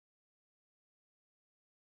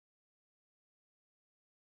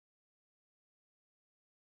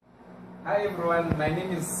Hi everyone, my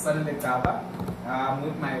name is Sanile Gaba. I'm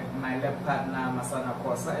with my lab partner Masana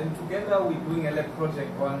Kosa, and together we're doing a lab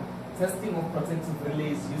project on testing of protective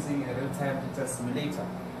relays using a real-time data simulator.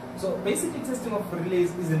 So basically, testing of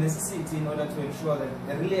relays is a necessity in order to ensure that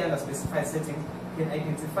the relay under specified settings can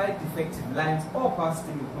identify defective lines or power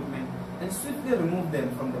system equipment and swiftly remove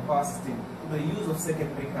them from the power system through the use of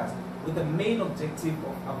circuit breakers, with the main objective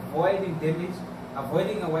of avoiding damage,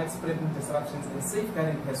 avoiding a widespread disruptions, and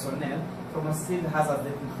safeguarding personnel from associated hazards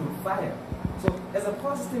that include fire. So as a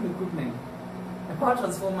power system equipment, a power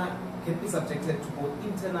transformer can be subjected to both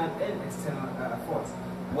internal and external faults,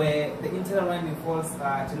 where the internal winding faults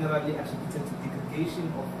are generally attributed to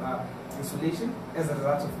degradation of insulation as a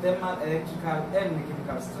result of thermal, electrical, and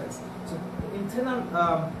mechanical stress. So the internal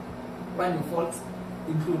winding faults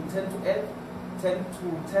include 10 to earth, 10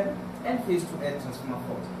 to 10, and phase to earth transformer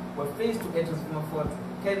faults, where phase to earth transformer faults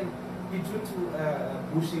can be due to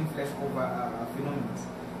bushing flashover phenomena.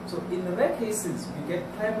 So in the rare cases, we get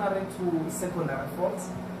primary to secondary faults,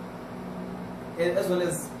 as well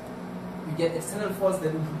as we get external faults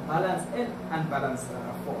that include balanced and unbalanced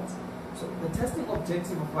faults. So the testing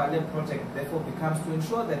objective of our lab project therefore becomes to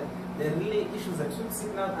ensure that the relay issues a trip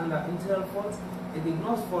signal under internal faults and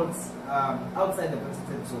ignores faults outside the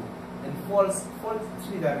protected zone, and fault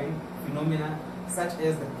triggering phenomena such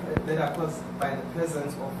as that are caused by the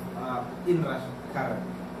presence of inrush current.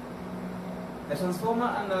 The transformer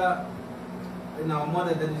in our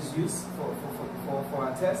model that is used for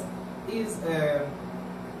our test is a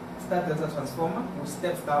star delta transformer, which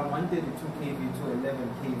steps down 132 kV to 11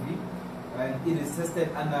 kV, and it is tested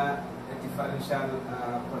under a differential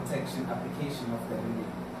protection application of the relay.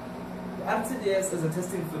 The RTDS as a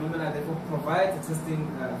testing phenomena therefore provides a testing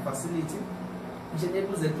facility which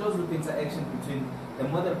enables a closed loop interaction between the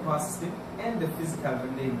model power system and the physical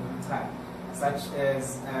relay in real time. Such a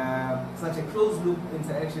closed loop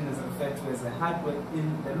interaction is referred to as a hardware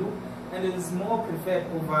in the loop, and it is more preferred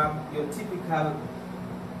over your typical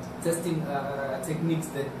testing techniques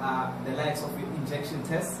that are the likes of your injection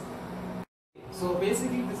tests. So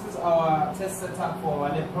basically, this is our test setup for our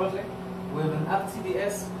lab project. We have an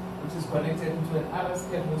RTDS which is connected into an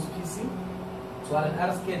RSCAD host PC. So what an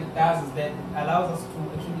RSCAD does is that it allows us to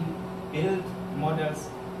actually build models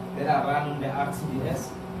that are run on the RTDS.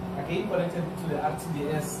 Again, connected to the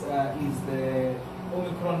RTDS is the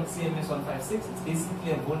Omicron CMS 156. It's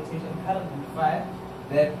basically a voltage and current amplifier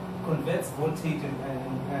that converts voltage and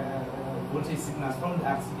voltage signals from the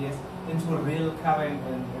RTDS into real current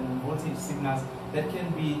and voltage signals that can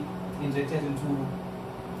be injected into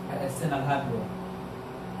external hardware.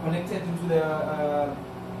 Connected into the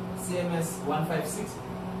CMS 156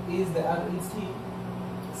 is the RET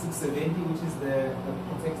 670, which is the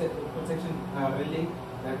protection relay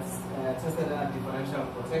that's tested under differential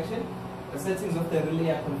protection. The settings of the relay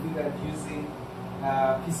are configured using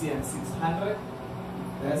PCM 600.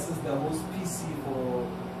 This is the host PC for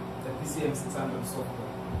the PCM 600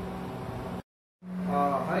 software.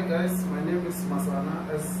 Hi guys, my name is Masana,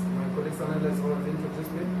 as my colleague Sanel has already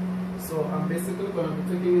introduced me. So I'm basically going to be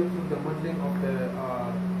taking you through the modeling of the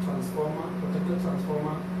protected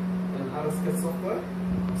transformer in RSCAD software.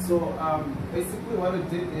 So basically what we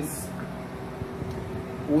did is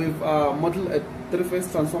we've modeled a three-phase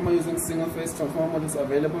transformer using single-phase transformer models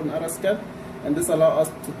available in RSCAD, and this allows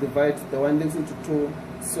us to divide the windings into two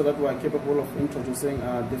so that we are capable of introducing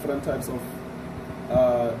different types of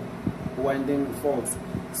winding faults.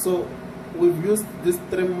 So we've used these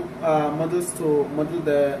three models to model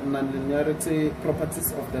the nonlinearity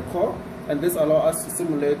properties of the core, and this allows us to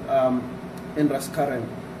simulate inrush current.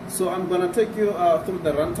 So I'm going to take you through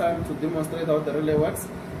the runtime to demonstrate how the relay works,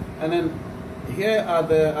 and then here are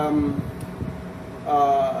the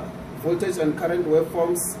voltage and current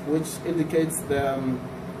waveforms, which indicates the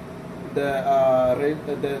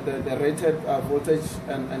rated voltage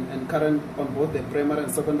and current on both the primary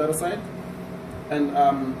and secondary side. And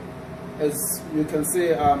as you can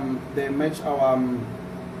see, they match our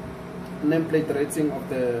nameplate rating of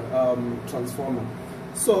the transformer.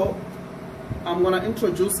 So I'm going to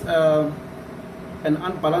introduce an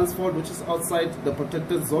unbalanced fault which is outside the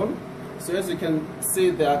protected zone. So as you can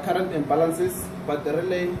see, there are current imbalances, but the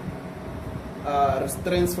relay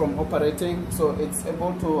restrains from operating, so it's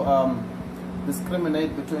able to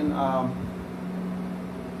discriminate between a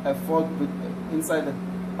fault inside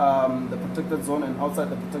the protected zone and outside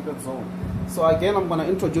the protected zone. So again, I'm going to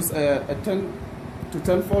introduce a 10 to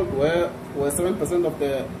 10 fault where 7% of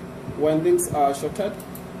the windings are shorted,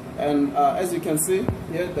 and as you can see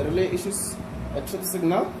here, the relay issues a trip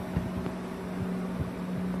signal.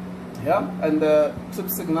 Yeah, and the trip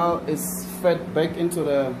signal is fed back into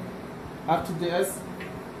the RTDS,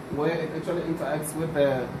 where it actually interacts with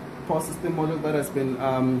the power system module that has been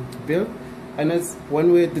built. And it's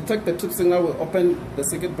when we detect the trip signal, we open the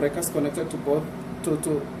circuit breakers connected to both to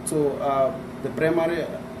the primary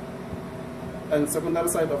and secondary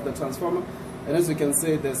side of the transformer. And as you can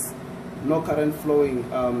see, there's no current flowing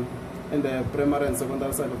in the primary and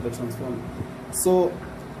secondary side of the transformer. So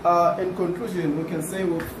in conclusion, we can say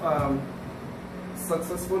we've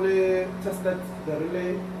successfully tested the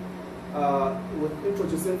relay with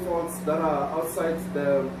introducing faults that are outside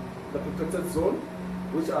the protected zone,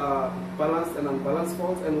 which are balanced and unbalanced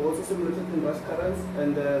faults, and we also simulated inrush currents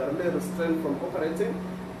and the relay restrained from operating,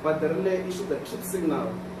 but the relay issued the trip signal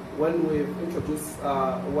when we introduced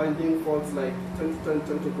winding faults like turn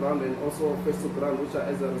to ground and also face to ground, which are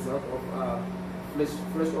as a result of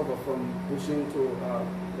flash over from pushing to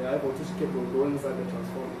the high voltage cable going inside the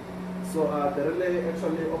transformer. So the relay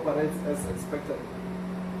actually operates as expected.